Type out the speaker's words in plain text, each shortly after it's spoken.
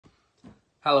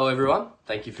Hello everyone,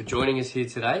 thank you for joining us here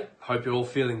today. Hope you're all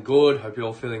feeling good, hope you're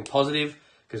all feeling positive,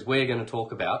 because we're going to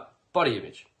talk about body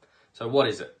image. So what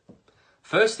is it?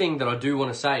 First thing that I do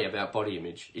want to say about body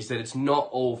image is that it's not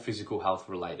all physical health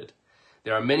related.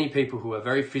 There are many people who are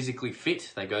very physically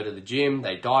fit, they go to the gym,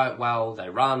 they diet well, they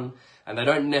run, and they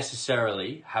don't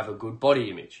necessarily have a good body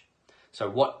image. So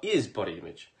what is body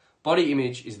image? Body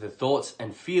image is the thoughts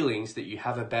and feelings that you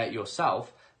have about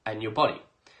yourself and your body.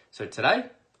 So today,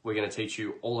 we're going to teach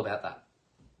you all about that.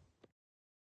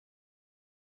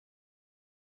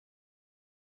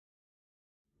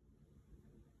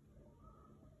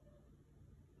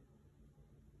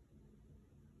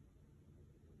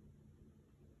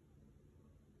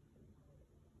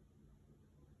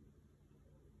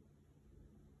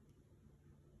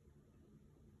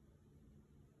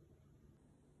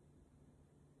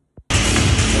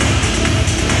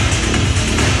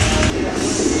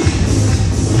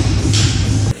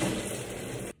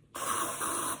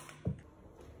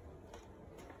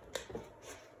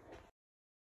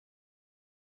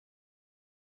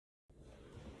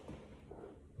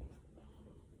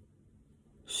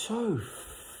 So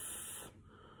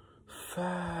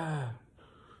fat.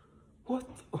 What?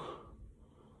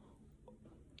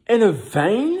 In a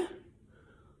vein?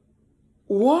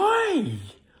 Why?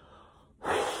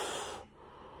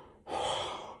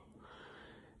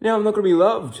 Now I'm not gonna be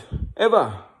loved.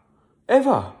 Ever.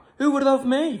 Ever. Who would love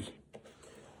me?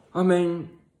 I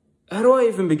mean, how do I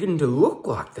even begin to look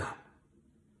like that?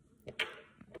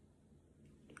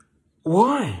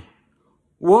 Why?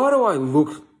 Why do I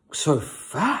look so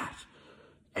fat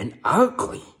and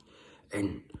ugly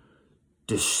and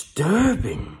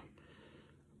disturbing?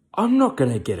 I'm not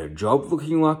going to get a job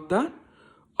looking like that.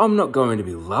 I'm not going to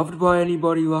be loved by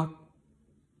anybody like...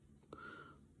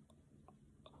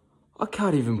 I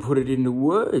can't even put it into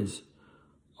words.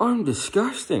 I'm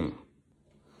disgusting.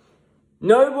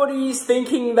 Nobody is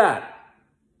thinking that,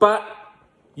 but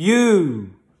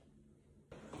you.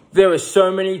 There are so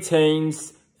many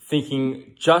teens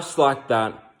thinking just like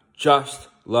that, just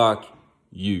like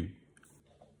you.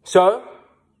 So,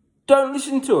 don't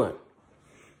listen to it.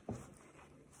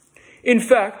 In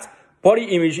fact, body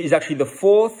image is actually the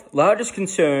fourth largest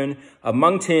concern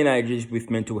among teenagers with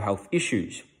mental health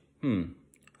issues.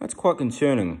 That's quite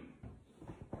concerning.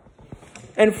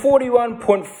 And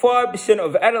 41.5%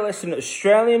 of adolescent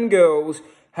Australian girls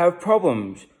have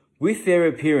problems with their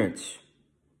appearance.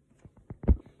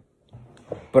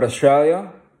 But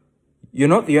Australia, you're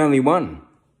not the only one.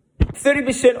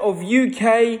 30% of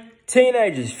UK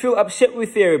teenagers feel upset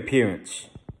with their appearance,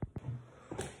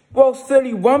 whilst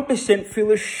 31%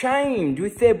 feel ashamed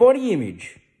with their body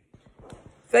image.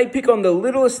 They pick on the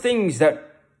littlest things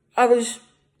that others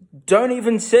don't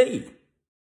even see.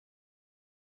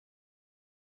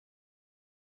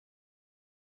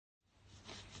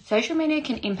 Social media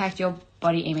can impact your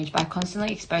body image by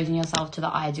constantly exposing yourself to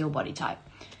the ideal body type,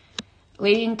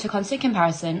 leading to constant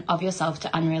comparison of yourself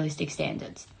to unrealistic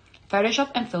standards.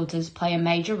 Photoshop and filters play a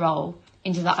major role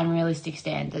into the unrealistic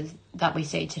standards that we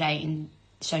see today in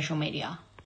social media.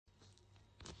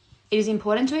 It is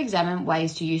important to examine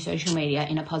ways to use social media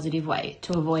in a positive way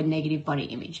to avoid negative body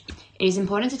image. It is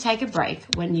important to take a break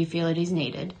when you feel it is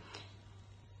needed.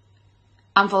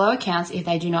 Unfollow accounts if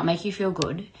they do not make you feel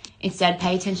good. Instead,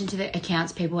 pay attention to the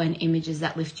accounts, people, and images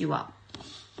that lift you up.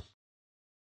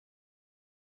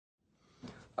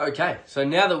 Okay, so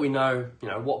now that we know,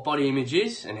 what body image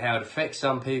is and how it affects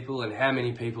some people and how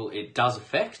many people it does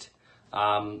affect,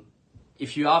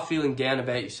 if you are feeling down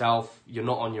about yourself, you're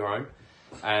not on your own.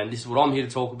 And this is what I'm here to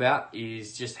talk about,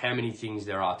 is just how many things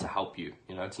there are to help you.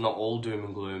 It's not all doom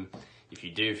and gloom. If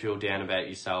you do feel down about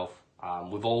yourself,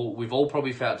 we've all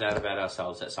probably felt down about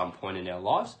ourselves at some point in our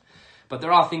lives, but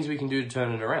there are things we can do to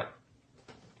turn it around.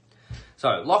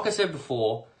 So, like I said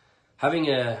before, having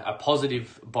a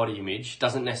positive body image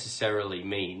doesn't necessarily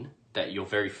mean that you're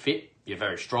very fit, you're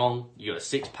very strong, you got a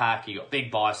six-pack, you got big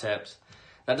biceps.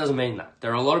 That doesn't mean that.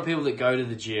 There are a lot of people that go to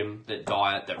the gym, that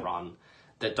diet, that run,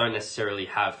 that don't necessarily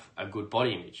have a good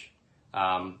body image.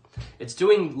 It's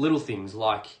doing little things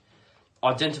like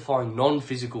identifying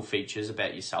non-physical features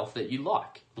about yourself that you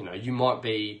like. You might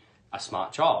be a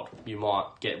smart child. You might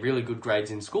get really good grades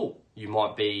in school. You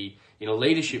might be in a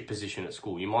leadership position at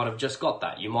school. You might have just got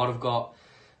that. You might have got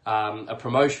a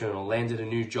promotion or landed a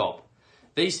new job.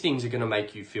 These things are going to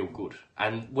make you feel good.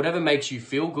 And whatever makes you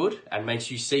feel good and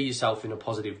makes you see yourself in a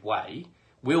positive way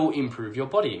will improve your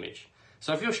body image.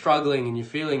 So if you're struggling and you're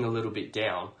feeling a little bit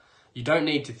down, you don't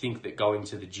need to think that going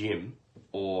to the gym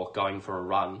or going for a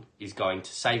run is going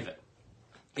to save it.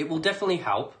 It will definitely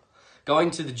help.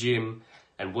 Going to the gym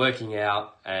and working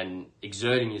out and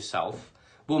exerting yourself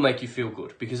will make you feel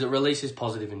good because it releases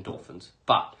positive endorphins.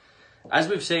 But as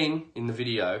we've seen in the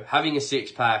video, having a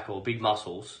six-pack or big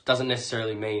muscles doesn't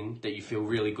necessarily mean that you feel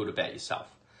really good about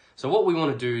yourself. So what we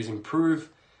want to do is improve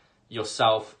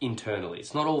yourself internally.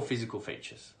 It's not all physical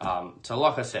features. So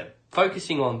like I said,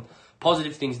 focusing on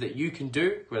positive things that you can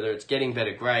do, whether it's getting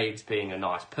better grades, being a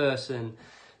nice person,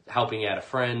 helping out a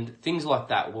friend, things like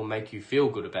that will make you feel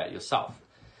good about yourself.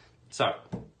 So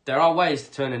there are ways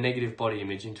to turn a negative body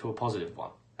image into a positive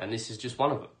one, and this is just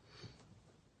one of them.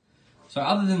 So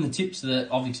other than the tips that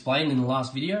I've explained in the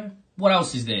last video, what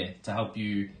else is there to help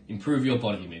you improve your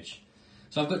body image?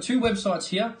 So I've got two websites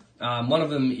here. One of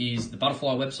them is the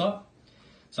Butterfly website.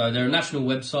 So they're a national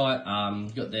website.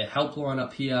 You've got their helpline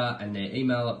up here and their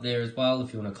email up there as well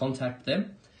if you want to contact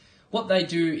them. What they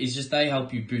do is just they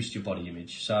help you boost your body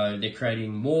image. So they're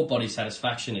creating more body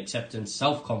satisfaction, acceptance,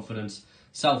 self-confidence,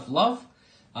 self-love.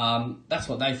 That's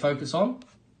what they focus on.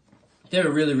 They're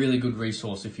a really, really good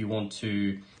resource if you're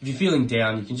feeling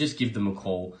down, you can just give them a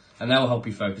call and they'll help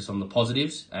you focus on the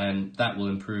positives and that will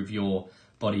improve your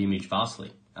body image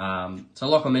vastly. So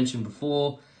like I mentioned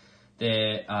before,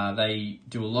 they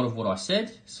do a lot of what I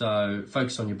said. So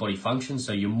focus on your body function.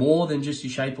 So you're more than just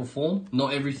your shape or form.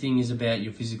 Not everything is about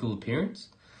your physical appearance.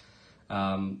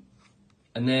 And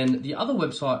then the other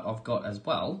website I've got as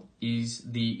well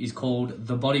is called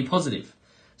The Body Positive.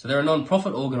 So they're a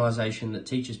non-profit organisation that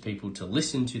teaches people to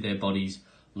listen to their bodies,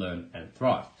 learn and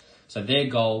thrive. So their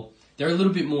goal, they're a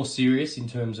little bit more serious in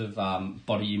terms of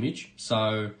body image.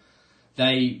 So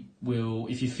they will,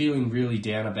 if you're feeling really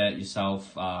down about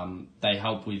yourself, they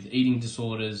help with eating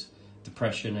disorders,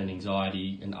 depression and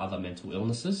anxiety and other mental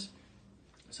illnesses.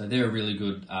 So they're a really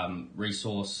good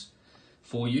resource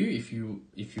for you if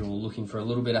you're looking for a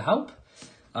little bit of help.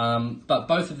 But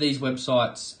both of these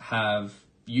websites have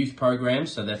youth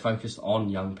programs, so they're focused on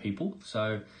young people.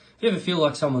 So if you ever feel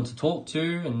like someone to talk to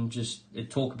and just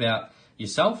talk about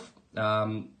yourself,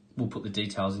 we'll put the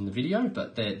details in the video,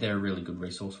 but they're a really good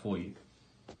resource for you.